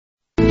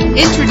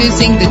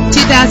Introducing the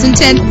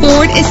 2010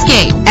 Ford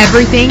Escape.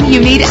 Everything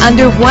you need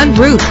under one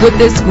roof with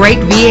this great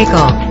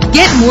vehicle.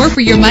 Get more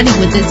for your money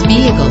with this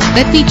vehicle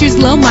that features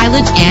low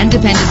mileage and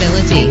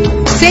dependability.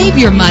 Save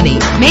your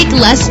money. Make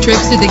less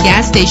trips to the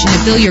gas station to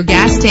fill your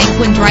gas tank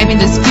when driving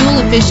this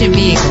fuel-efficient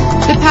vehicle.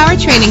 The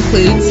powertrain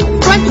includes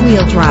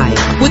front-wheel drive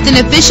with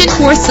an efficient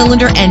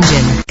 4-cylinder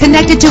engine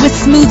connected to a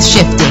smooth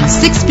shifting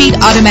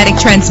 6-speed automatic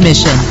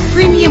transmission.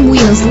 Premium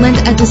wheels lend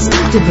a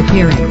distinctive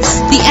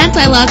appearance. The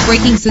anti-lock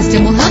braking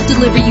system will help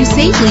deliver you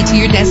safely to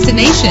your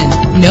destination.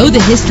 Know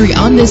the history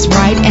on this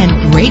ride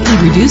and greatly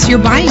reduce your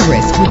buying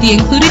risk with the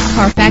included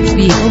Carfax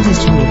Vehicle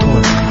History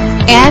Report.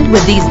 And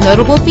with these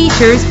notable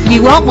features,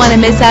 you won't want to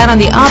miss out on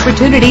the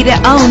opportunity to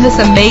own this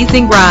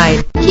amazing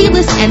ride.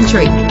 Keyless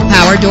entry,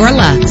 power door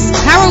locks,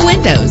 power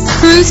windows,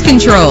 cruise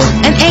control,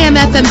 an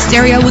AM/FM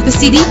stereo with a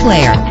CD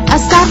player, a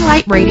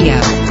satellite radio,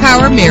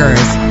 power mirrors.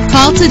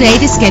 Call today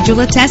to schedule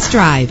a test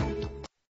drive.